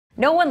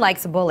No one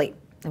likes a bully,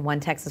 and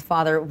one Texas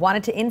father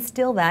wanted to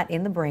instill that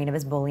in the brain of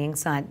his bullying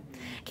son.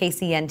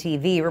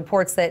 KCN-TV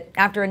reports that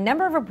after a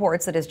number of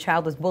reports that his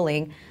child was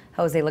bullying,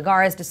 Jose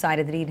Lagares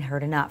decided that he'd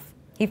heard enough.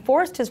 He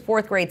forced his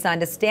fourth-grade son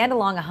to stand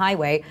along a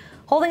highway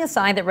holding a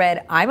sign that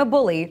read, "I'm a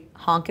bully,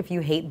 honk if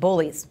you hate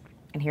bullies."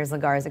 And here's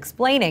Lagares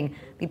explaining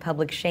the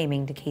public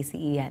shaming to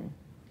KCEN.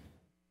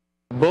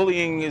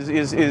 Bullying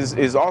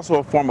is also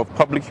a form of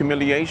public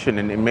humiliation,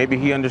 and maybe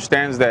he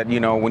understands that, you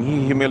know, when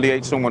he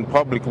humiliates someone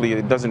publicly,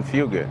 it doesn't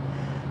feel good.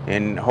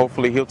 And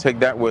hopefully he'll take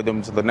that with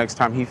him so the next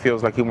time he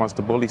feels like he wants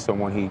to bully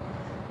someone, he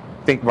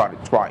think about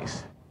it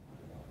twice.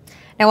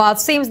 Now, while it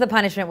seems the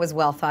punishment was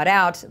well thought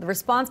out, the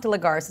response to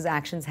Lagares'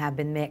 actions have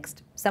been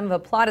mixed. Some have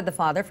applauded the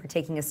father for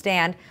taking a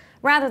stand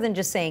rather than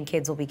just saying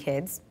kids will be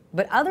kids,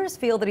 but others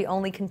feel that he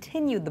only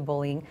continued the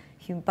bullying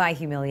by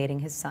humiliating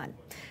his son.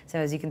 So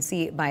as you can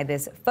see by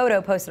this photo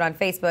posted on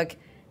Facebook,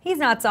 he's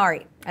not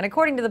sorry. And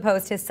according to the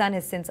post, his son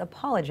has since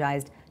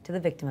apologized to the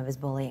victim of his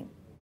bullying.